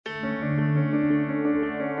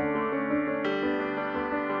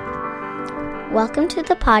Welcome to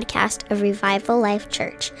the podcast of Revival Life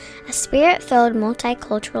Church, a spirit-filled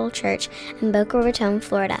multicultural church in Boca Raton,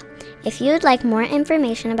 Florida. If you would like more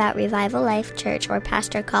information about Revival Life Church or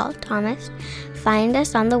Pastor Carl Thomas, find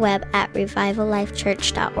us on the web at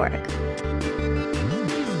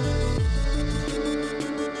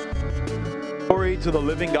revivallifechurch.org. Glory to the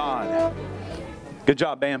living God. Good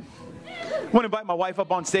job, Bam. I want to invite my wife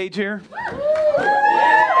up on stage here.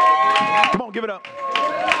 Come on, give it up.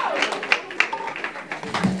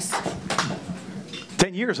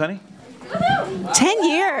 10 years, honey. 10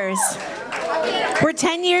 years. We're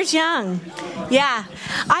 10 years young. Yeah.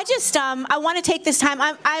 I want to take this time.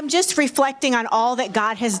 I'm just reflecting on all that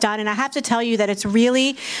God has done. And I have to tell you that it's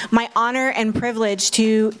really my honor and privilege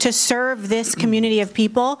to serve this community of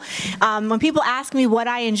people. When people ask me what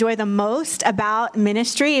I enjoy the most about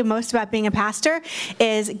ministry and most about being a pastor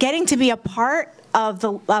is getting to be a part of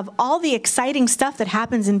all the exciting stuff that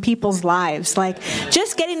happens in people's lives, like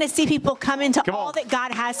just getting to see people come into all that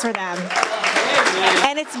God has for them.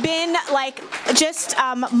 And it's been like just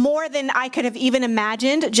more than I could have even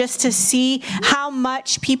imagined, just to see how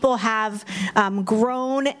much people have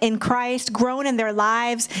grown in Christ, grown in their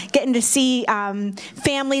lives, getting to see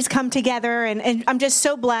families come together, and I'm just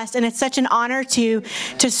so blessed. And it's such an honor to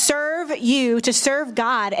serve you, to serve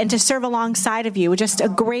God, and to serve alongside of you. We're just a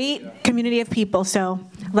great community of people. So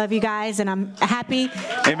love you guys, and I'm happy.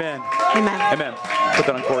 Amen. Amen. Amen. Put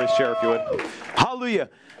that on Corey's chair if you would. Hallelujah.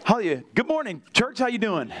 Hallelujah. Good morning, church. How you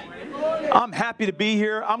doing? I'm happy to be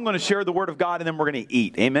here. I'm going to share the word of God, and then we're going to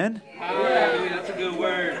eat. Amen? Hallelujah. That's a good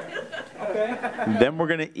word. Okay. Then we're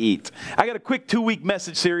going to eat. I got a quick 2-week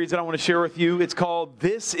message series that I want to share with you. It's called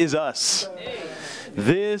This Is Us.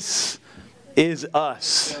 This is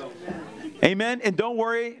Us. Amen. And don't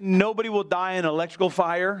worry, nobody will die in an electrical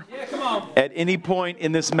fire at any point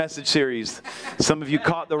in this message series. Some of you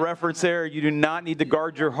caught the reference there. You do not need to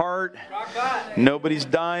guard your heart. Nobody's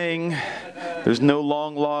dying. There's no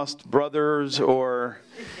long lost brothers or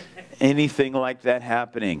anything like that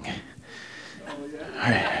happening.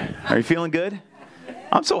 Are you feeling good?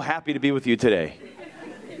 I'm so happy to be with you today.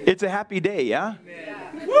 It's a happy day, yeah?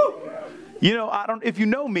 You know, if you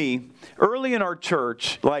know me, early in our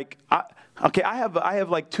church, I have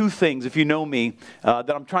like 2 things, if you know me, that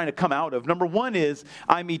I'm trying to come out of. Number one is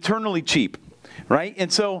I'm eternally cheap, right?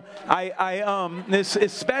 And so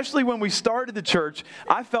especially when we started the church,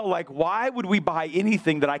 I felt like, why would we buy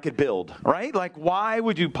anything that I could build, right? Like, why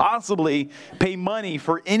would you possibly pay money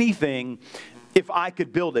for anything if I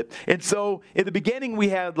could build it? And so in the beginning, we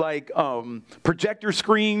had projector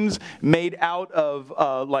screens made out of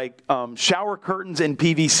shower curtains and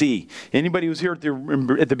PVC. Anybody who's here at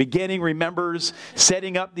the beginning remembers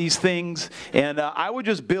setting up these things. And I would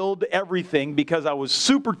just build everything because I was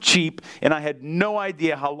super cheap and I had no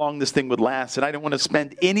idea how long this thing would last. And I didn't want to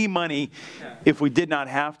spend any money if we did not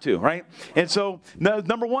have to, right? And so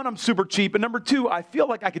number one, I'm super cheap. And number two, I feel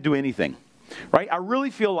like I could do anything. Right? I really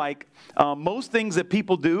feel like most things that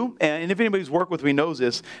people do, and if anybody's worked with me knows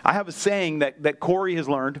this, I have a saying that Corey has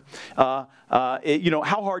learned, how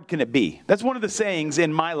hard can it be? That's one of the sayings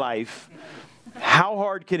in my life. How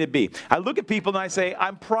hard can it be? I look at people and I say,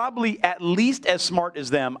 I'm probably at least as smart as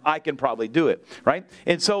them. I can probably do it, right?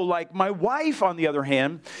 And so like my wife, on the other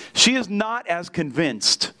hand, she is not as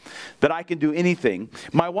convinced that I can do anything.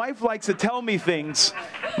 My wife likes to tell me things.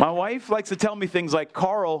 Like,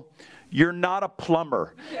 Carl, you're not a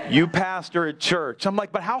plumber. You pastor at church. I'm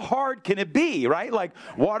like, but how hard can it be, right? Like,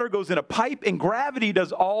 water goes in a pipe and gravity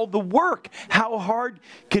does all the work. How hard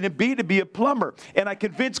can it be to be a plumber? And I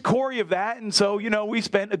convinced Corey of that. And so, we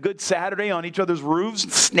spent a good Saturday on each other's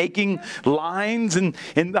roofs, snaking lines. And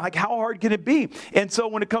like, how hard can it be? And so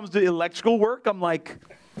when it comes to electrical work, I'm like,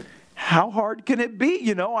 how hard can it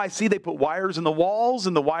be? I see they put wires in the walls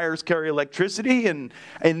and the wires carry electricity and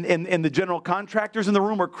the general contractors in the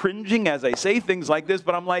room are cringing as I say things like this,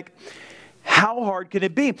 but I'm like, how hard can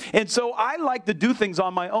it be? And so I like to do things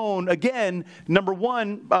on my own. Again, number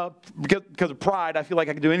one, because of pride, I feel like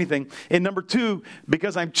I can do anything. And number two,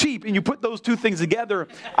 because I'm cheap. And you put those 2 things together,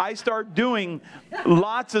 I start doing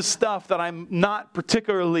lots of stuff that I'm not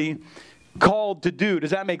particularly called to do.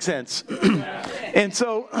 Does that make sense? And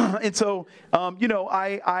so, I'm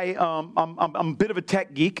a bit of a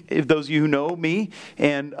tech geek, if those of you who know me,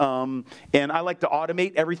 and I like to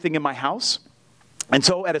automate everything in my house. And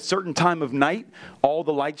so at a certain time of night, all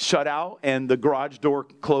the lights shut out and the garage door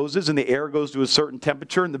closes and the air goes to a certain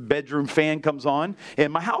temperature and the bedroom fan comes on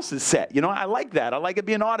and my house is set. I like that. I like it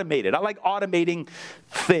being automated. I like automating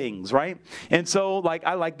things, right? And so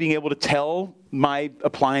I like being able to tell my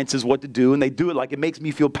appliances what to do, and they do it like it makes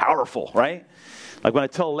me feel powerful, right? Like when I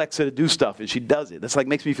tell Alexa to do stuff and she does it. That's like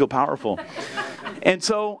makes me feel powerful. And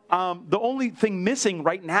so the only thing missing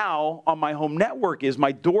right now on my home network is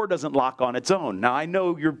my door doesn't lock on its own. Now, I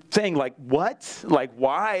know you're saying, like, what? Like,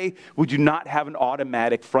 why would you not have an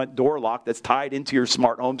automatic front door lock that's tied into your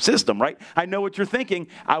smart home system, right? I know what you're thinking.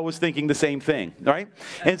 I was thinking the same thing, right?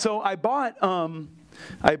 And so I bought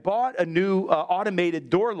a new automated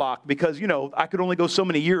door lock because, you know, I could only go so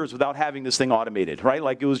many years without having this thing automated, right?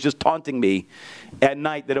 Like it was just taunting me at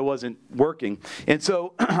night that it wasn't working. And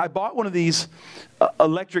so I bought one of these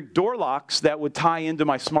electric door locks that would tie into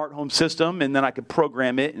my smart home system, and then I could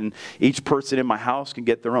program it, and each person in my house can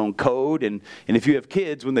get their own code. And if you have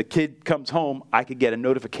kids, when the kid comes home, I could get a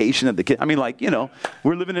notification that the kid, I mean, like, you know,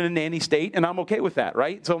 we're living in a nanny state, and I'm okay with that,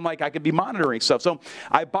 right? So I'm like, I could be monitoring stuff. So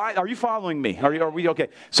are you following me? Are we okay?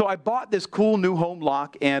 So I bought this cool new home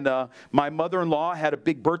lock, and my mother-in-law had a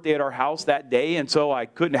big birthday at our house that day, and so I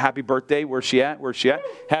couldn't, happy birthday, where's she at?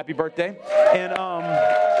 Happy birthday. And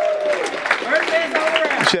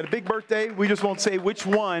she had a big birthday. We just won't say which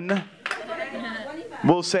one.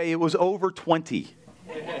 We'll say it was over 20.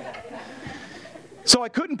 So I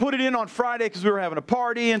couldn't put it in on Friday because we were having a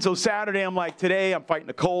party. And so Saturday, I'm like, today I'm fighting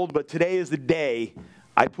a cold, but today is the day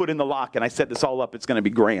I put in the lock and I set this all up. It's going to be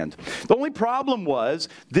grand. The only problem was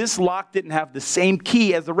this lock didn't have the same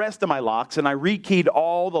key as the rest of my locks, and I rekeyed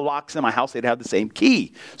all the locks in my house. They'd have the same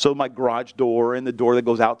key. So my garage door and the door that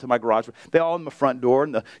goes out to my garage, they all in the front door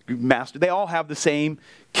and the master, they all have the same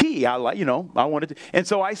key. I wanted to. And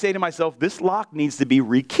so I say to myself, this lock needs to be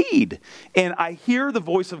rekeyed. And I hear the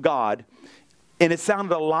voice of God, and it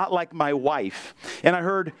sounded a lot like my wife. And I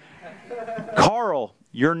heard, Carl,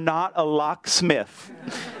 you're not a locksmith.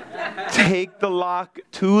 Take the lock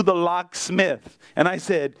to the locksmith. And I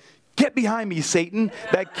said, get behind me, Satan.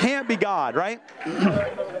 That can't be God, right?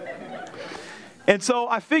 And so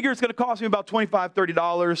I figure it's going to cost me about $25,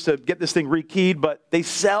 $30 to get this thing rekeyed, but they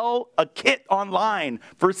sell a kit online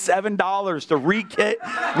for $7 to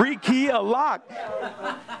rekey a lock.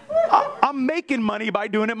 I'm making money by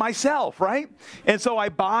doing it myself, right? And so I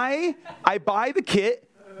buy the kit,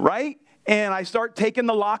 right? And I start taking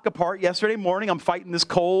the lock apart yesterday morning. I'm fighting this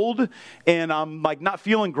cold, and I'm like not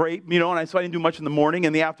feeling great, you know, and so I didn't do much in the morning.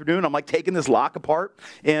 In the afternoon, I'm like taking this lock apart,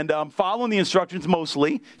 and I'm following the instructions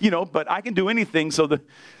mostly, you know, but I can do anything, so the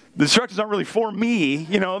instructions aren't really for me,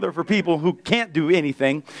 you know, they're for people who can't do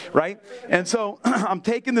anything, right? And so I'm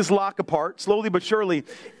taking this lock apart slowly but surely,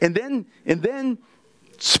 and then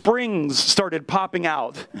springs started popping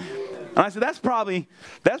out. And I said, that's probably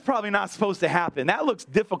not supposed to happen. That looks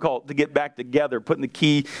difficult to get back together, putting the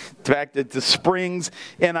key back to springs.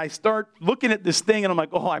 And I start looking at this thing, and I'm like,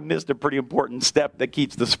 oh, I missed a pretty important step that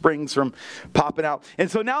keeps the springs from popping out.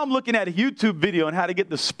 And so now I'm looking at a YouTube video on how to get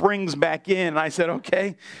the springs back in. And I said,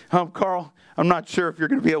 okay, Carl, I'm not sure if you're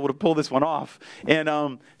going to be able to pull this one off.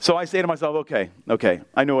 And so I say to myself, okay,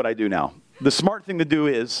 I know what I do now. The smart thing to do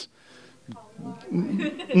is,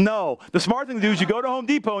 no. The smart thing to do is you go to Home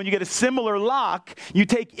Depot and you get a similar lock. You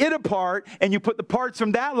take it apart and you put the parts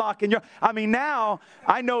from that lock in your. I mean, now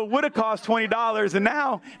I know it would have cost $20, and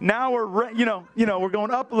now we're we're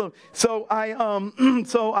going up a little. So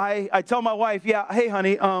I tell my wife, hey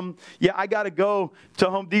honey, I got to go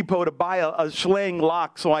to Home Depot to buy a Schlage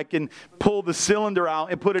lock so I can pull the cylinder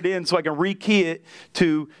out and put it in so I can rekey it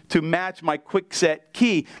to match my Kwikset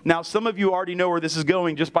key. Now, some of you already know where this is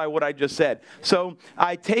going just by what I just said. So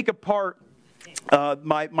I take apart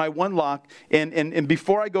my one lock, and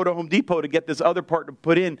before I go to Home Depot to get this other part to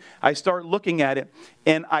put in, I start looking at it,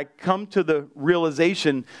 and I come to the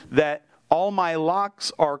realization that all my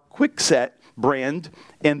locks are Kwikset brand,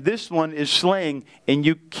 and this one is Schlage, and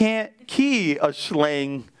you can't key a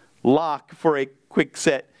Schlage lock for a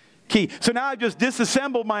Kwikset key. So now I've just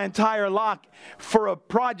disassembled my entire lock for a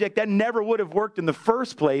project that never would have worked in the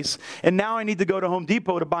first place, and now I need to go to Home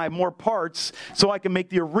Depot to buy more parts so I can make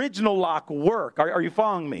the original lock work. Are you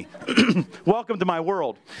following me? Welcome to my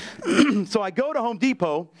world. So I go to Home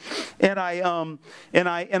Depot, and I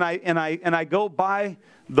go buy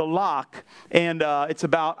the lock, and it's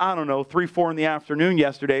about 3, 4 in the afternoon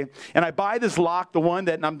yesterday, and I buy this lock, the one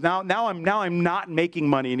that I'm not making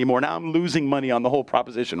money anymore. Now I'm losing money on the whole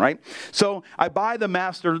proposition, right? So I buy the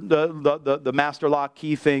master the master lock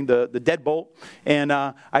key thing, the deadbolt, and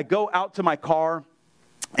I go out to my car.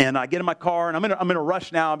 And I get in my car, and I'm in a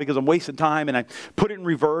rush now because I'm wasting time, and I put it in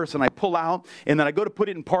reverse, and I pull out, and then I go to put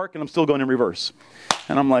it in park, and I'm still going in reverse.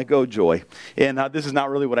 And I'm like, oh, joy. And this is not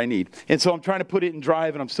really what I need. And so I'm trying to put it in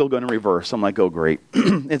drive, and I'm still going in reverse. I'm like, oh, great.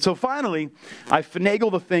 And so finally, I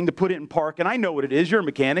finagle the thing to put it in park, and I know what it is. You're a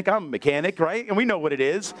mechanic. I'm a mechanic, right? And we know what it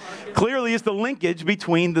is. Clearly, it's the linkage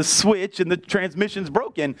between the switch and the transmission's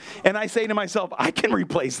broken. And I say to myself, I can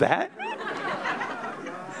replace that.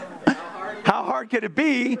 How hard could it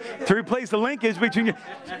be to replace the linkage between you?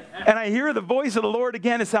 And I hear the voice of the Lord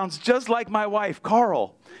again. It sounds just like my wife.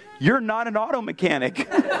 Carl, you're not an auto mechanic.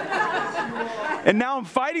 And now I'm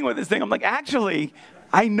fighting with this thing. I'm like, actually,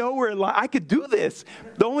 I know where I could do this.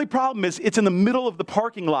 The only problem is it's in the middle of the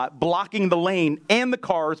parking lot, blocking the lane and the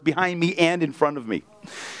cars behind me and in front of me.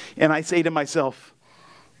 And I say to myself,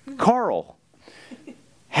 Carl,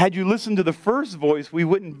 had you listened to the first voice, we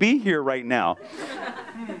wouldn't be here right now.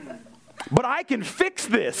 But I can fix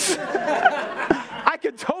this. I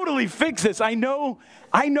can totally fix this. I know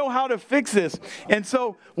how to fix this. And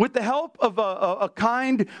so with the help of a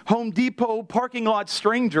kind Home Depot parking lot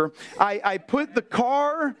stranger, I put the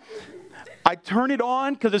car, I turn it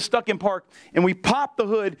on because it's stuck in park, and we pop the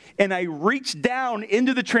hood, and I reach down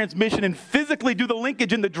into the transmission and physically do the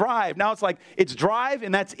linkage in the drive. Now it's like, it's drive,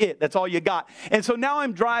 and that's it. That's all you got. And so now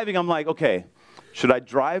I'm driving. I'm like, okay, should I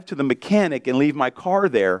drive to the mechanic and leave my car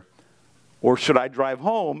there? Or should I drive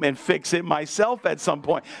home and fix it myself at some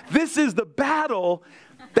point? This is the battle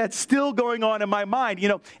that's still going on in my mind,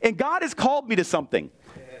 and God has called me to something.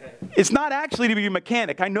 It's not actually to be a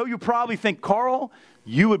mechanic. I know you probably think, Carl,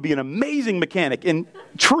 you would be an amazing mechanic. And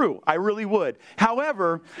true, I really would.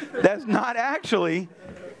 However, that's not actually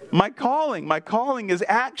my calling. My calling is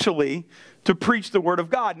actually to preach the Word of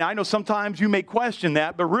God. Now, I know sometimes you may question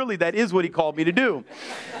that, but really that is what He called me to do.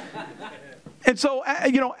 And so,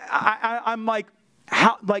 I'm like,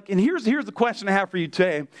 and here's the question I have for you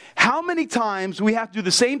today. How many times do we have to do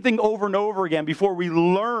the same thing over and over again before we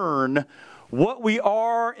learn what we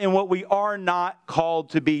are and what we are not called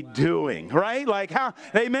to be doing, right? Like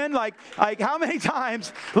amen? Like how many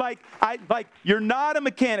times, you're not a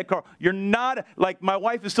mechanic, Carl. You're not, my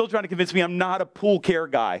wife is still trying to convince me I'm not a pool care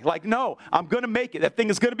guy. No, I'm going to make it. That thing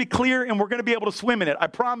is going to be clear, and we're going to be able to swim in it. I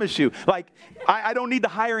promise you. I don't need to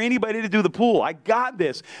hire anybody to do the pool. I got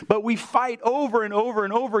this. But we fight over and over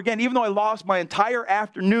and over again. Even though I lost my entire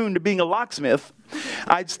afternoon to being a locksmith,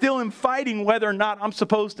 I still am fighting whether or not I'm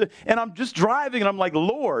supposed to, and I'm just driving, and I'm like,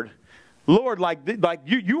 Lord,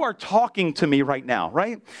 you are talking to me right now,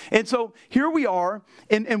 right? And so here we are,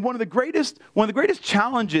 and one of the greatest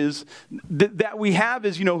challenges that we have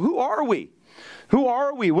is, who are we? Who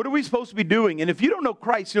are we? What are we supposed to be doing? And if you don't know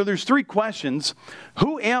Christ, there's 3 questions.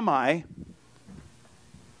 Who am I?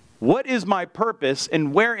 What is my purpose,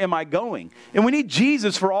 and where am I going? And we need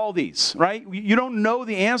Jesus for all these, right? You don't know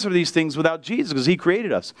the answer to these things without Jesus because He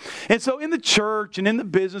created us. And so in the church and in the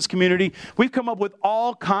business community, we've come up with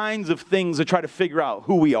all kinds of things to try to figure out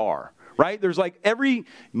who we are, right? There's every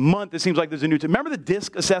month it seems like there's a new term. Remember the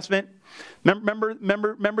DISC assessment? Remember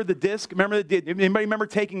the DISC? Anybody remember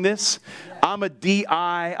taking this? Yeah. I'm a DI.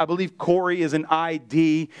 I believe Corey is an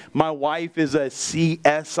ID. My wife is a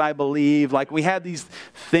CS, I believe. We had these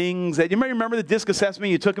things that, you remember the DISC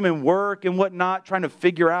assessment? You took them in work and whatnot, trying to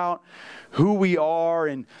figure out who we are.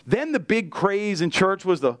 And then the big craze in church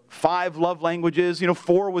was the 5 love languages.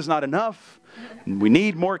 4 was not enough. We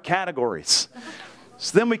need more categories.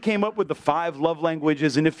 So then we came up with the 5 love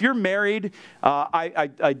languages. And if you're married,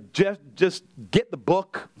 I just get the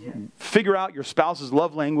book, figure out your spouse's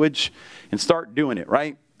love language, and start doing it,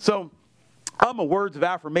 right? So I'm a words of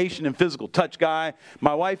affirmation and physical touch guy.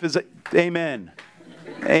 My wife is, amen.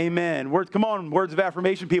 Amen. Come on, words of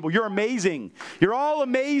affirmation people. You're amazing. You're all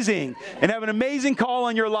amazing and have an amazing call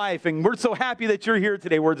on your life. And we're so happy that you're here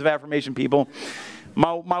today, words of affirmation people.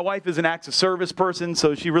 My wife is an acts of service person,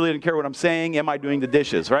 so she really didn't care what I'm saying. Am I doing the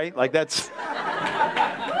dishes, right? That's...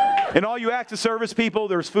 And all you acts of service people,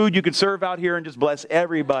 there's food you can serve out here and just bless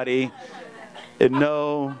everybody and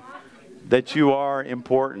know that you are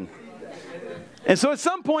important. And so at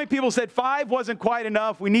some point, people said 5 wasn't quite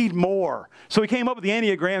enough. We need more. So we came up with the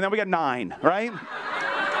Enneagram. Now we got 9, right?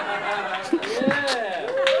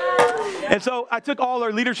 And so I took all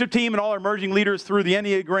our leadership team and all our emerging leaders through the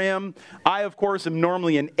Enneagram. I, of course, am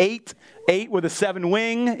normally an 8 with a 7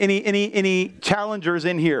 wing. Any challengers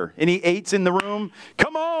in here? Any 8s in the room?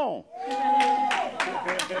 Come on!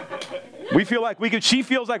 We feel like she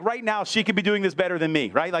feels like right now she could be doing this better than me,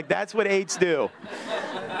 right? That's what 8s do.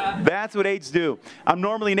 That's what 8s do. I'm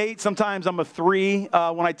normally an 8. Sometimes I'm a 3.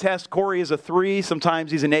 When I test, Corey is a 3.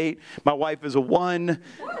 Sometimes he's an 8. My wife is a 1.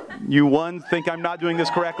 You 1 think I'm not doing this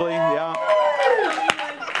correctly? Yeah.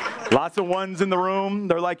 Lots of 1s in the room.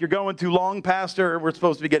 They're like, you're going too long, Pastor. We're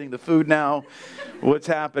supposed to be getting the food now. What's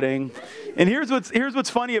happening? And here's what's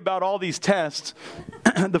funny about all these tests.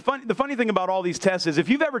 The funny thing about all these tests is if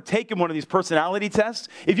you've ever taken one of these personality tests,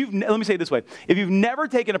 let me say it this way. If you've never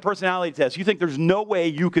taken a personality test, you think there's no way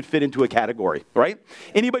you could fit into a category, right?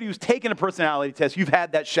 Anybody who's taken a personality test, you've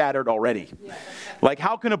had that shattered already. Like,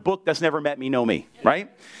 how can a book that's never met me know me,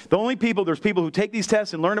 right? There's people who take these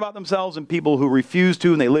tests and learn about themselves and people who refuse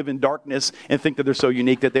to, and they live in darkness and think that they're so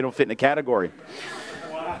unique that they don't fit in a category.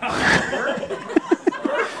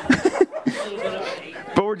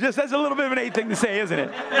 But that's a little bit of an 8 thing to say, isn't it?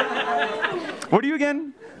 What are you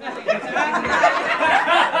again? Nothing.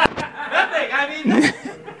 I mean,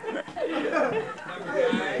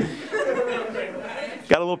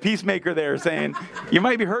 got a little peacemaker there saying, you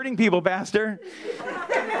might be hurting people, Pastor.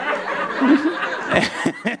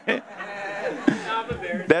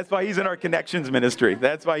 That's why he's in our connections ministry.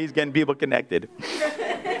 That's why he's getting people connected.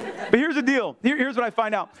 But here's the deal. Here's what I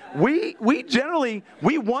find out. We generally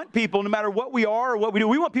want people, no matter what we are or what we do,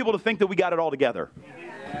 we want people to think that we got it all together.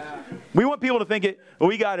 We want people to think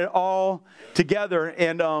we got it all together.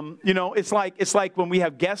 And, it's like when we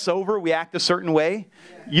have guests over, we act a certain way.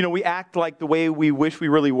 We act like the way we wish we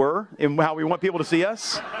really were and how we want people to see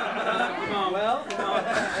us.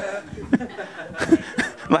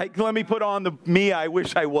 Like, let me put on the me I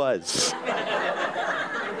wish I was.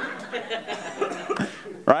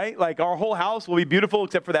 Right? Like, our whole house will be beautiful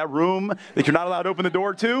except for that room that you're not allowed to open the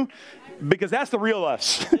door to, because that's the real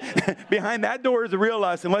us. Behind that door is the real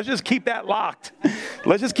us, and let's just keep that locked.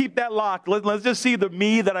 Let's just keep that locked. Let's just see the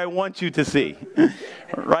me that I want you to see.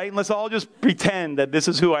 Right? And let's all just pretend that this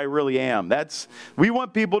is who I really am. We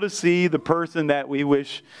want people to see the person that we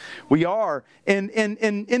wish we are. And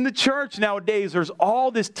in the church nowadays, there's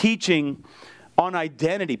all this teaching on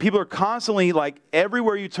identity. People are constantly, like,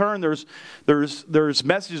 everywhere you turn, there's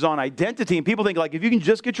messages on identity, and people think, like, if you can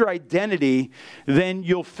just get your identity, then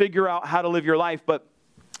you'll figure out how to live your life. But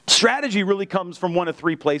strategy really comes from one of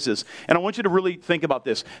 3 places, and I want you to really think about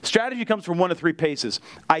this. Strategy comes from one of 3 places: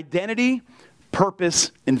 identity,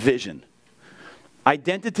 purpose, and vision.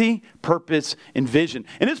 Identity, purpose, and vision.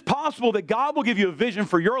 And it's possible that God will give you a vision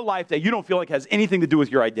for your life that you don't feel like has anything to do with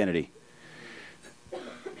your identity.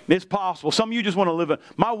 It's possible. Some of you just want to live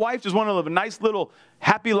my wife just want to live a nice little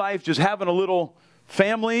happy life, just having a little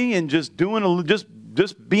family and just doing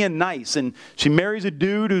just being nice. And she marries a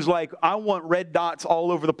dude who's like, I want red dots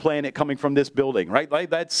all over the planet coming from this building, right? Like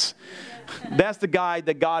that's the guy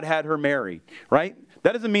that God had her marry, right?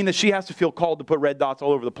 That doesn't mean that she has to feel called to put red dots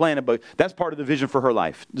all over the planet, but that's part of the vision for her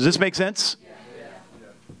life. Does this make sense? Yeah.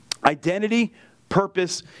 Identity,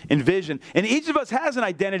 purpose, and vision. And each of us has an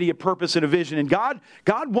identity, a purpose, and a vision. And God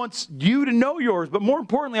wants you to know yours. But more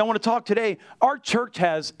importantly, I want to talk today, our church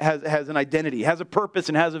has an identity, has a purpose,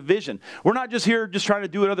 and has a vision. We're not just here just trying to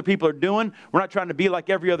do what other people are doing. We're not trying to be like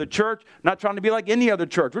every other church, not trying to be like any other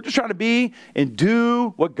church. We're just trying to be and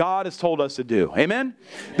do what God has told us to do. Amen?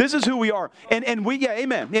 This is who we are. And we, yeah,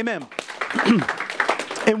 amen, amen.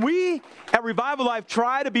 And we at Revival Life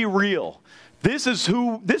try to be real. This is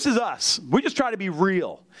us. We just try to be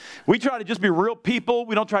real. We try to just be real people.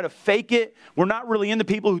 We don't try to fake it. We're not really into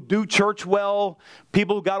people who do church well,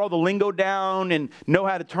 people who got all the lingo down and know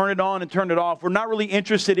how to turn it on and turn it off. We're not really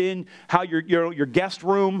interested in how your guest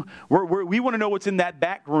room. We want to know what's in that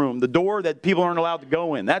back room, the door that people aren't allowed to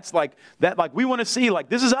go in. That's like that. Like, we want to see, like,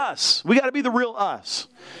 this is us. We got to be the real us.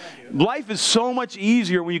 Life is so much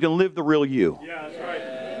easier when you can live the real you. Yeah, that's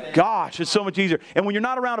right. Gosh, it's so much easier. And when you're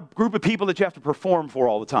not around a group of people that you have to perform for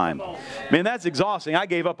all the time. Man, that's exhausting. I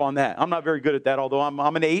gave up on that. I'm not very good at that, although I'm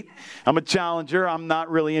an 8. I'm a challenger. I'm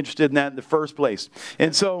not really interested in that in the first place.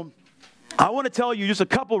 And so I want to tell you just a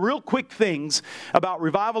couple real quick things about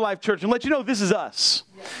Revival Life Church and let you know this is us.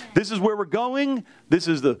 This is where we're going. This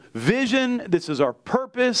is the vision. This is our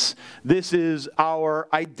purpose. This is our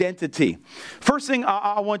identity. First thing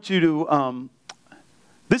I want you to...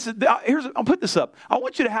 I'll put this up. I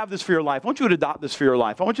want you to have this for your life. I want you to adopt this for your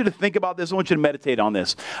life. I want you to think about this. I want you to meditate on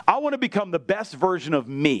this. I want to become the best version of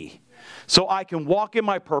me so I can walk in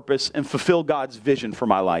my purpose and fulfill God's vision for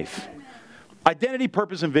my life. Identity,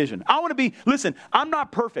 purpose, and vision. I want to be, listen, I'm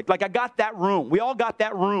not perfect. Like, I got that room. We all got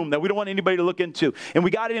that room that we don't want anybody to look into. And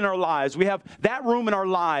we got it in our lives. We have that room in our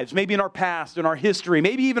lives, maybe in our past, in our history,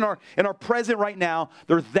 maybe even in our present right now.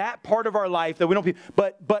 There's that part of our life that we don't,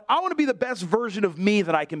 but I want to be the best version of me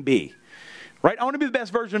that I can be. right? I want to be the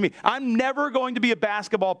best version of me. I'm never going to be a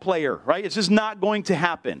basketball player, right? It's just not going to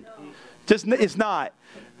happen. It's not.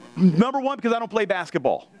 Number one, because I don't play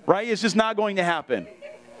basketball, right? It's just not going to happen.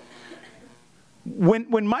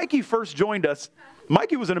 When Mikey first joined us,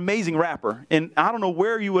 Mikey was an amazing rapper, and I don't know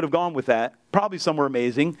where you would have gone with that. Probably somewhere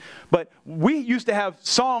amazing. But we used to have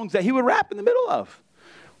songs that he would rap in the middle of.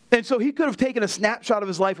 And so he could have taken a snapshot of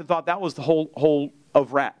his life and thought that was the whole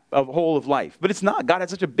of life. But it's not. God had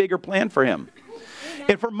such a bigger plan for him.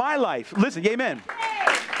 And for my life, listen, amen.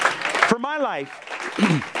 For my life,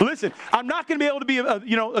 listen, I'm not going to be able to be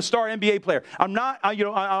a star NBA player. I'm not,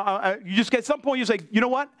 you just at some point you say, you know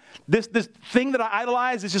what? This thing that I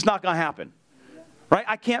idolize is just not going to happen. Right?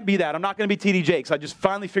 I can't be that. I'm not going to be T.D. Jakes. I just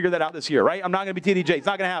finally figured that out this year, right? I'm not going to be T.D. Jakes. It's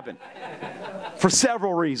not going to happen. For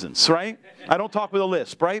several reasons, right? I don't talk with a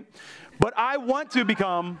lisp, right? But I want to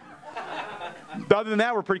become, other than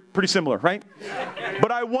that, we're pretty similar, right?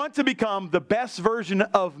 But I want to become the best version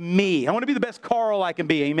of me. I want to be the best Carl I can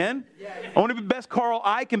be, amen? I want to be the best Carl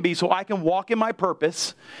I can be so I can walk in my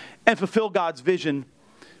purpose and fulfill God's vision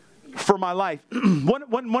for my life.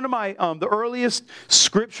 One of my the earliest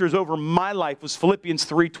scriptures over my life was Philippians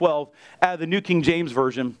 3:12 out of the New King James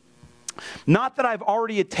Version. Not that I've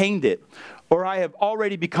already attained it or I have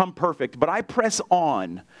already become perfect, but I press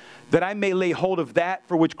on that I may lay hold of that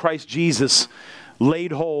for which Christ Jesus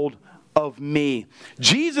laid hold of me.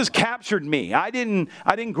 Jesus captured me. I didn't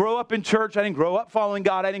grow up in church. I didn't grow up following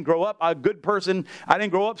God. I didn't grow up a good person. I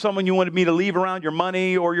didn't grow up someone you wanted me to leave around your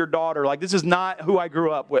money or your daughter. Like, this is not who I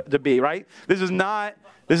grew up to be, right? This is not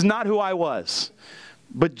who I was.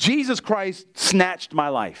 But Jesus Christ snatched my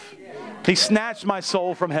life. He snatched my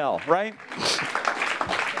soul from hell, right?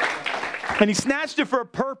 And he snatched it for a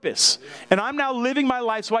purpose. And I'm now living my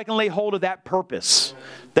life so I can lay hold of that purpose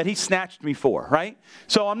that he snatched me for, right?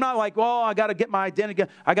 So I'm not like, well, I got to get my identity.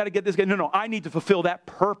 I got to get this. No, I need to fulfill that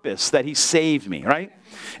purpose that he saved me, right?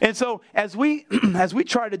 And so as we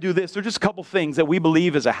try to do this, there's just a couple things that we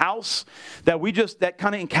believe as a house that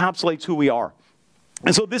kind of encapsulates who we are.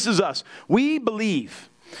 And so this is us. We believe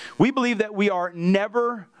that we are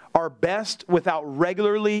never our best without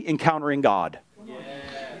regularly encountering God. Yeah.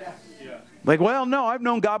 Like, well, no, I've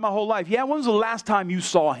known God my whole life. Yeah, when was the last time you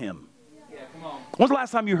saw him? Yeah, come on. When's the last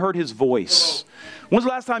time you heard his voice? When's the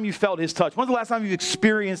last time you felt his touch? When's the last time you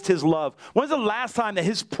experienced his love? When's the last time that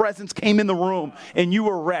his presence came in the room and you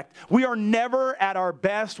were wrecked? We are never at our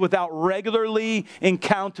best without regularly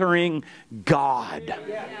encountering God.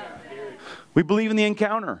 We believe in the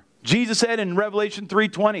encounter. Jesus said in Revelation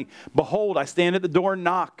 3:20, "Behold, I stand at the door and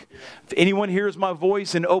knock. If anyone hears my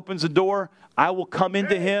voice and opens the door, I will come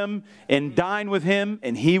into him and dine with him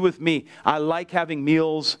and he with me." I like having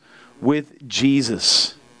meals with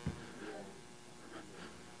Jesus.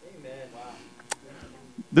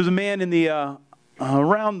 There's a man in the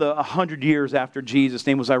around the 100 years after Jesus. His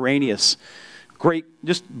name was Irenaeus. Great,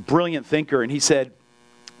 just brilliant thinker. And he said,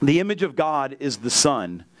 "The image of God is the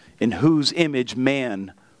Son, in whose image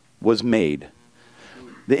man was made."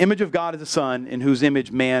 The image of God is the Son, in whose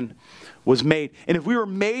image man was made. And if we were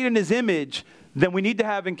made in his image, then we need to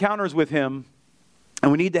have encounters with him,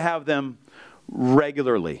 and we need to have them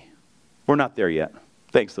regularly. We're not there yet.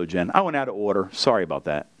 Thanks, though, Jen. I went out of order. Sorry about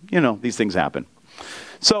that. These things happen.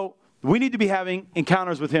 So we need to be having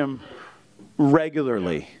encounters with him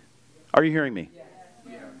regularly. Are you hearing me?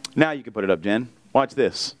 Now you can put it up, Jen. Watch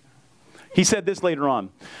this. He said this later on.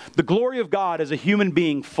 The glory of God is a human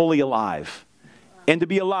being fully alive. And to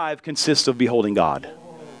be alive consists of beholding God.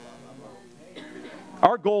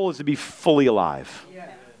 Our goal is to be fully alive.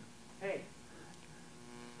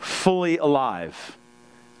 Fully alive.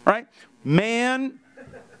 Right? Man,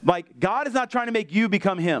 God is not trying to make you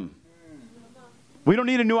become him. We don't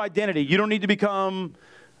need a new identity. You don't need to become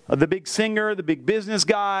the big singer, the big business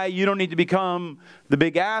guy. You don't need to become the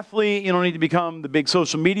big athlete. You don't need to become the big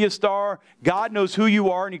social media star. God knows who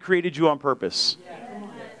you are, and he created you on purpose. Amen.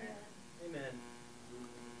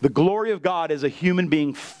 The glory of God is a human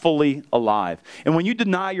being fully alive. And when you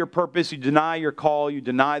deny your purpose, you deny your call, you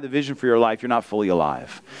deny the vision for your life, you're not fully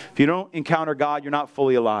alive. If you don't encounter God, you're not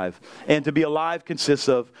fully alive. And to be alive consists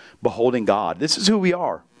of beholding God. This is who we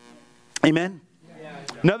are. Amen?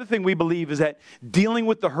 Another thing we believe is that dealing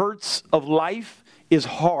with the hurts of life is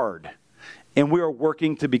hard, and we are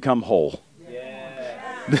working to become whole.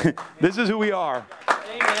 Yeah. This is who we are.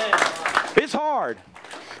 Amen. It's hard.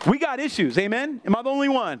 We got issues. Amen? Am I the only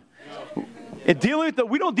one? No. And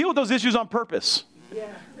we don't deal with those issues on purpose.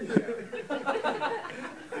 Yeah.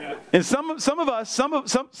 And some of us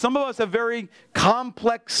have very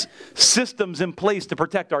complex systems in place to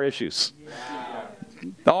protect our issues. Yeah.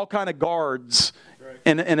 All kind of guards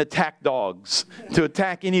and attack dogs, to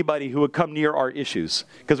attack anybody who would come near our issues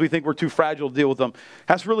because we think we're too fragile to deal with them.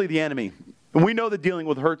 That's really the enemy. And we know that dealing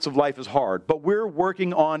with hurts of life is hard, but we're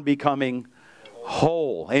working on becoming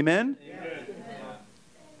whole. Amen? Amen.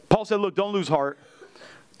 Paul said, look, don't lose heart.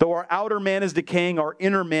 Though our outer man is decaying, our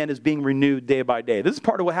inner man is being renewed day by day. This is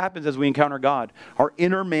part of what happens as we encounter God. Our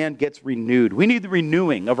inner man gets renewed. We need the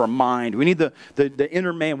renewing of our mind. We need the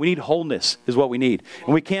inner man. We need wholeness is what we need.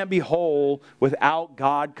 And we can't be whole without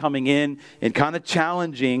God coming in and kind of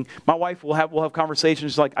challenging. My wife will have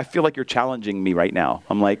conversations like, I feel like you're challenging me right now.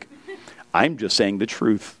 I'm like, I'm just saying the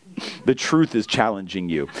truth. The truth is challenging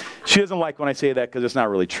you. She doesn't like when I say that because it's not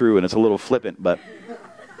really true and it's a little flippant, but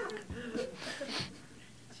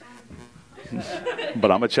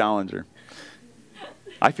I'm a challenger.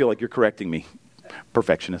 I feel like you're correcting me,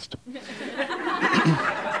 perfectionist.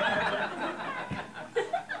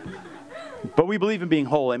 But we believe in being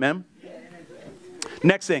whole, amen?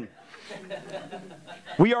 Next thing.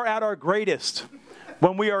 We are at our greatest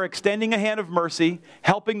when we are extending a hand of mercy,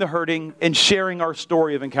 helping the hurting, and sharing our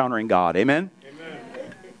story of encountering God, amen?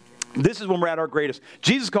 Amen. This is when we're at our greatest.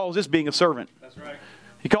 Jesus calls this being a servant. That's right.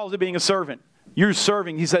 He calls it being a servant. You're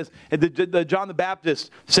serving. He says, John the Baptist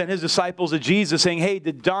sent his disciples to Jesus saying, hey,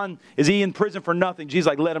 is he in prison for nothing? Jesus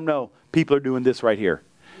like, let him know. People are doing this right here.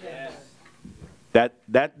 Yes.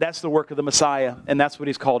 That's the work of the Messiah, and that's what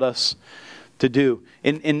he's called us to do.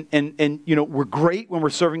 And you know, we're great when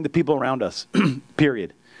we're serving the people around us,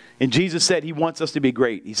 period. And Jesus said he wants us to be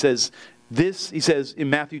great. He says in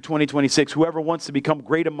Matthew 20:26, whoever wants to become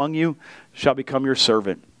great among you shall become your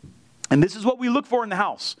servant. And this is what we look for in the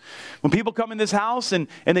house. When people come in this house and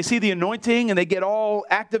they see the anointing and they get all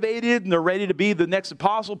activated and they're ready to be the next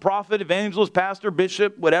apostle, prophet, evangelist, pastor,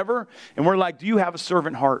 bishop, whatever. And we're like, do you have a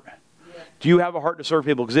servant heart? Yeah. Do you have a heart to serve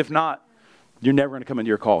people? Because if not, you're never going to come into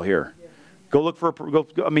your call here. Yeah.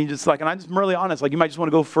 And I'm just really honest. Like you might just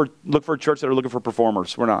want to look for a church that are looking for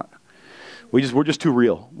performers. We're not. We're just too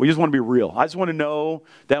real. We just want to be real. I just want to know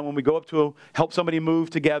that when we go up to help somebody move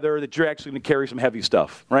together, that you're actually going to carry some heavy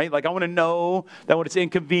stuff, right? Like I want to know that when it's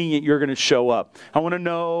inconvenient, you're going to show up. I want to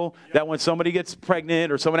know that when somebody gets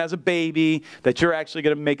pregnant or someone has a baby, that you're actually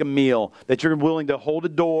going to make a meal, that you're willing to hold a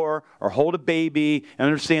door or hold a baby and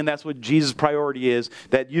understand that's what Jesus' priority is,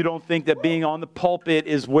 that you don't think that being on the pulpit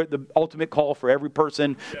is what the ultimate call for every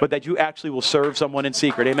person, but that you actually will serve someone in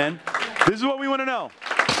secret. Amen? This is what we want to know.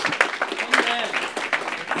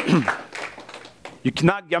 You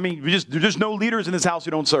cannot, there's just no leaders in this house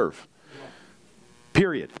who don't serve.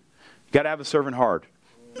 Period. You got to have a servant heart.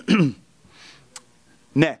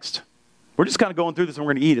 Next. We're just kind of going through this and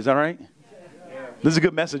we're going to eat. Is that all right? This is a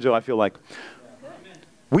good message, though, I feel like.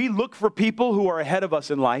 We look for people who are ahead of us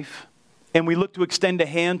in life, and we look to extend a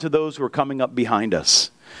hand to those who are coming up behind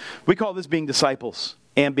us. We call this being disciples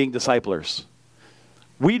and being disciplers.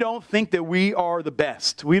 We don't think that we are the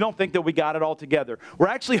best. We don't think that we got it all together. We're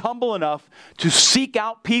actually humble enough to seek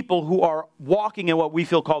out people who are walking in what we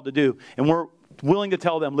feel called to do. And we're willing to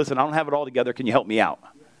tell them, listen, I don't have it all together. Can you help me out?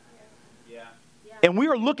 Yeah. And we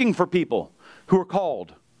are looking for people who are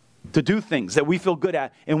called to do things that we feel good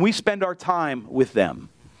at. And we spend our time with them.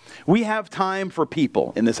 We have time for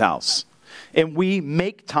people in this house. And we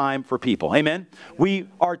make time for people. Amen? We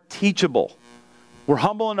are teachable. We're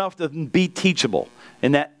humble enough to be teachable.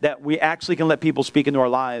 And that we actually can let people speak into our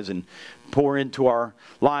lives and pour into our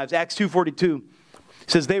lives. Acts 2:42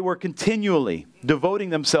 says they were continually devoting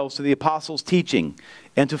themselves to the apostles' teaching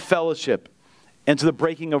and to fellowship and to the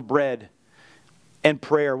breaking of bread and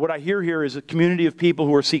prayer. What I hear here is a community of people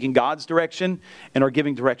who are seeking God's direction and are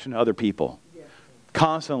giving direction to other people.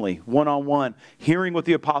 Constantly, one-on-one, hearing what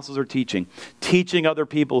the apostles are teaching other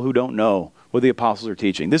people who don't know what the apostles are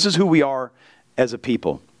teaching. This is who we are as a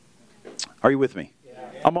people. Are you with me?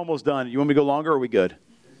 I'm almost done. You want me to go longer or are we good?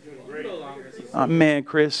 Man,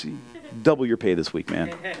 Chris, double your pay this week, man.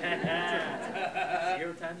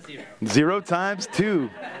 0 times 0. 0 times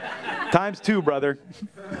 2. Times 2, brother.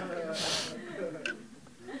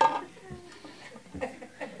 Are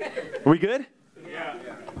we good? Yeah.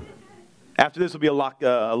 After this will be a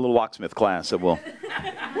little locksmith class that will.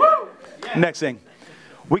 Next thing.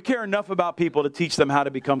 We care enough about people to teach them how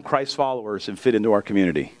to become Christ followers and fit into our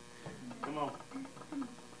community.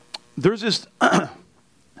 There's this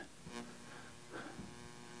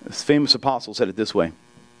famous apostle said it this way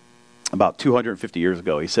about 250 years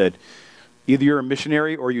ago. He said, either you're a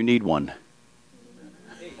missionary or you need one.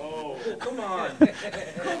 Oh, come on.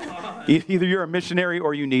 Either you're a missionary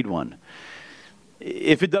or you need one.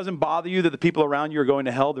 If it doesn't bother you that the people around you are going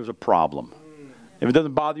to hell, there's a problem. If it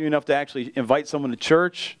doesn't bother you enough to actually invite someone to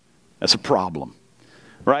church, that's a problem.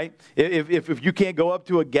 right? If you can't go up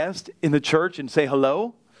to a guest in the church and say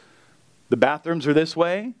hello, the bathrooms are this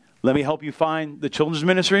way, let me help you find the children's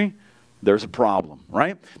ministry, there's a problem,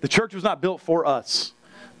 right? The church was not built for us.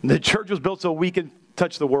 The church was built so we can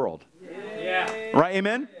touch the world. Yeah. Right?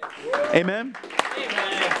 Amen? Amen?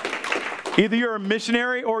 Either you're a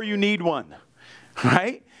missionary or you need one,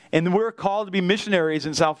 right? And we're called to be missionaries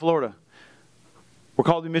in South Florida. We're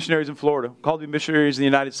called to be missionaries in Florida. We're called to be missionaries in the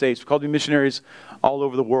United States. We're called to be missionaries all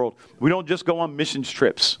over the world. We don't just go on missions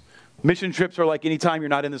trips. Mission trips are like any time you're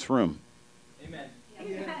not in this room. Amen.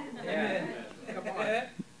 Amen. Come on.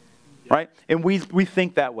 Right? And we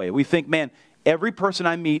think that way. We think, man, every person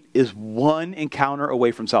I meet is one encounter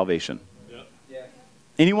away from salvation. Yep. Yeah.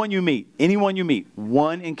 Anyone you meet,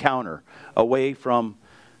 one encounter away from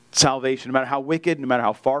salvation. No matter how wicked, no matter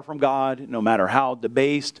how far from God, no matter how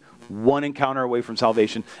debased, one encounter away from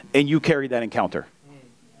salvation, and you carry that encounter.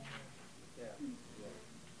 Yeah.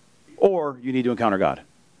 Or you need to encounter God. Does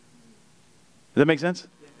that make sense?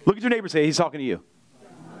 Look at your neighbor and say, he's talking to you.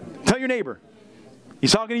 Tell your neighbor,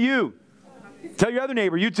 he's talking to you. Tell your other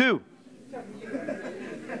neighbor, you too.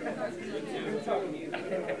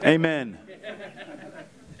 Amen.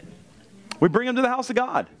 We bring them to the house of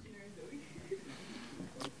God.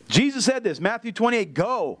 Jesus said this, Matthew 28,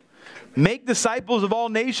 go, make disciples of all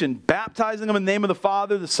nations, baptizing them in the name of the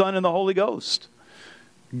Father, the Son, and the Holy Ghost.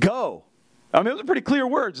 Go. I mean, those are pretty clear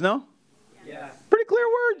words, no? Yeah. Pretty clear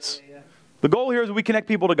words. Yeah. The goal here is we connect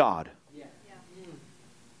people to God. Yeah.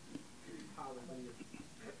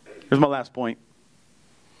 Here's my last point.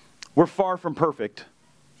 We're far from perfect,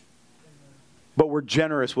 but we're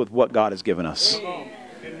generous with what God has given us.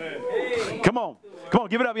 Amen. Come on. Come on,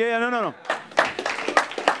 give it up. Yeah, no.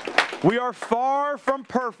 We are far from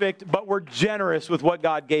perfect, but we're generous with what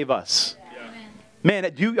God gave us. Man,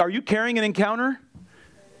 are you carrying an encounter?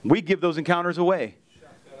 We give those encounters away.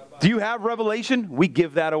 Do you have revelation? We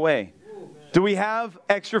give that away. Do we have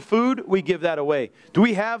extra food? We give that away. Do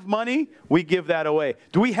we have money? We give that away.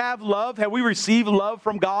 Do we have love? Have we received love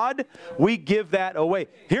from God? We give that away.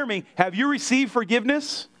 Hear me. Have you received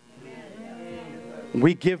forgiveness?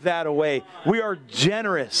 We give that away. We are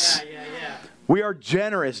generous. We are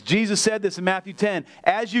generous. Jesus said this in Matthew 10.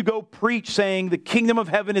 As you go preach, saying, the kingdom of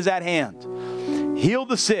heaven is at hand. Heal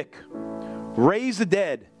the sick. Raise the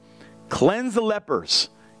dead. Cleanse the lepers.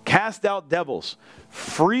 Cast out devils.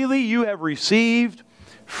 Freely you have received,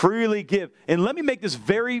 freely give. And let me make this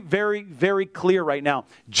very, very, very clear right now.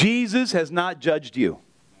 Jesus has not judged you.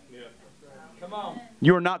 Yeah. Come on.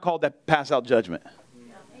 You are not called to pass out judgment.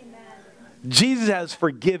 Amen. Jesus has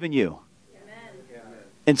forgiven you. Amen.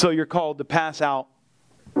 And so you're called to pass out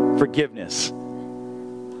forgiveness.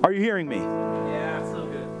 Are you hearing me? Yeah, so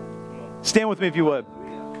good. Stand with me if you would.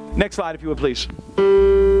 Next slide if you would, please.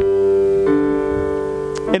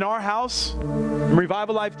 In our house,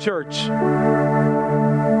 Revival Life Church,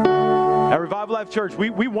 at Revival Life Church,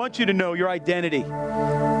 we want you to know your identity.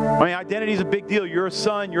 I mean, identity is a big deal. You're a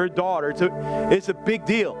son, you're a daughter. It's a big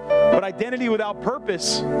deal. But identity without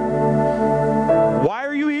purpose, why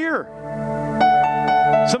are you here?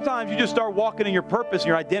 Sometimes you just start walking in your purpose and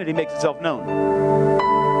your identity makes itself known.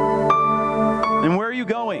 And where are you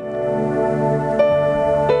going?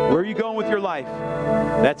 Where are you going with your life?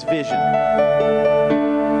 That's vision.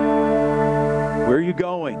 Where are you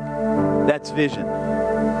going? That's vision.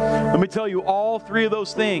 Let me tell you, all three of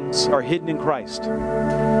those things are hidden in Christ.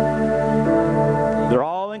 They're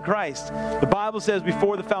all in Christ. The Bible says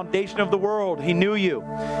before the foundation of the world, He knew you.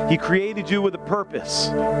 He created you with a purpose.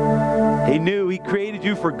 He created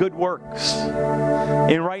you for good works.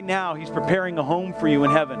 And right now, He's preparing a home for you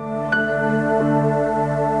in heaven.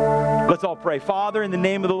 Let's all pray. Father, in the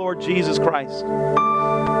name of the Lord Jesus Christ,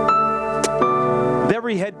 with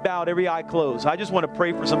every head bowed, every eye closed, I just want to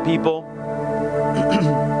pray for some people.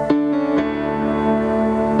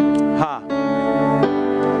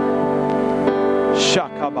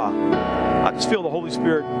 Shakaba. I just feel the Holy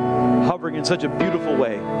Spirit hovering in such a beautiful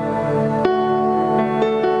way.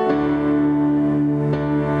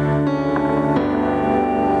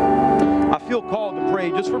 I feel called to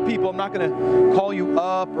pray just for people. I'm not going to call you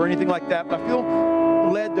up or anything like that, but I feel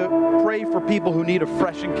led to pray for people who need a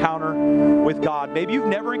fresh encounter with God. Maybe you've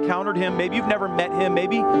never encountered Him. Maybe you've never met Him.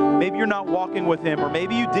 Maybe you're not walking with Him. Or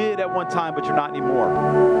maybe you did at one time, but you're not anymore.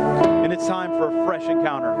 And it's time for a fresh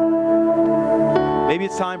encounter. Maybe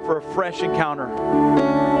it's time for a fresh encounter.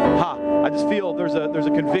 I just feel there's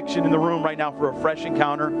a conviction in the room right now for a fresh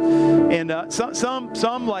encounter. And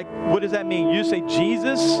some like, what does that mean? You just say,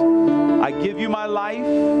 Jesus, I give you my life.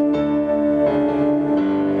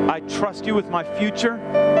 I trust you with my future.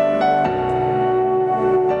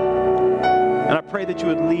 And I pray that you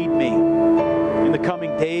would lead me in the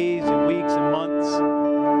coming days and weeks and months.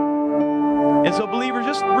 And so, believers,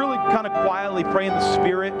 just really kind of quietly pray in the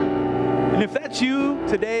Spirit. And if that's you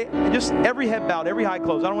today, just every head bowed, every eye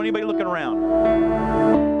closed. I don't want anybody looking around.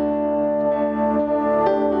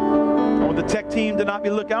 I want the tech team to not be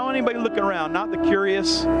looking. I don't want anybody looking around, not the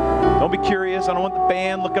curious. Don't be curious. I don't want the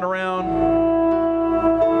band looking around.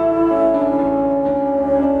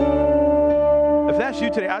 If that's you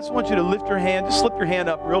today, I just want you to lift your hand. Just slip your hand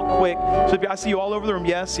up real quick. So if I see you all over the room.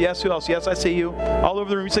 Yes, yes. Who else? Yes, I see you. All over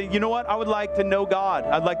the room. You say, you know what? I would like to know God.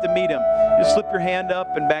 I'd like to meet Him. Just slip your hand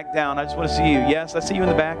up and back down. I just want to see you. Yes, I see you in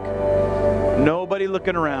the back. Nobody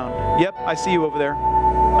looking around. Yep, I see you over there.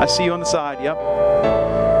 I see you on the side. Yep.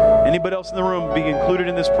 Anybody else in the room be included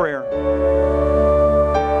in this prayer?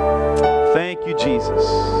 Thank you, Jesus.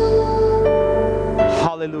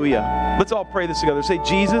 Hallelujah. Let's all pray this together. Say,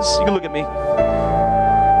 Jesus, you can look at me.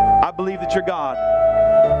 I believe that you're God.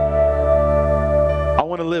 I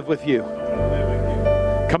want to live with you.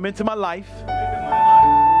 Come into my life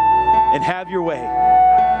and have your way.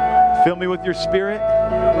 Fill me with your Spirit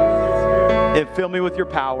and fill me with your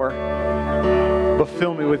power, but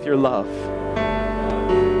fill me with your love.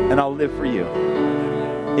 And I'll live for you.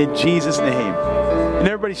 In Jesus' name. And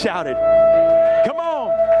everybody shouted, come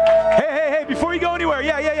on. Hey, before you go anywhere.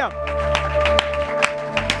 Yeah.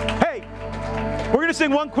 Hey, we're going to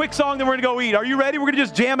sing one quick song, then we're going to go eat. Are you ready? We're going to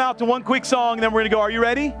just jam out to one quick song, and then we're going to go. Are you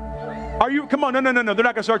ready? Come on. No. They're not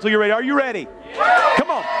going to start till you're ready. Are you ready? Come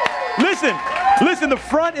on. Listen, the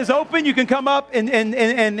front is open. You can come up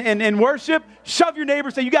and worship. Shove your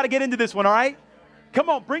neighbor. Say, you got to get into this one, all right? Come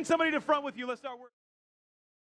on, bring somebody to the front with you. Let's start working.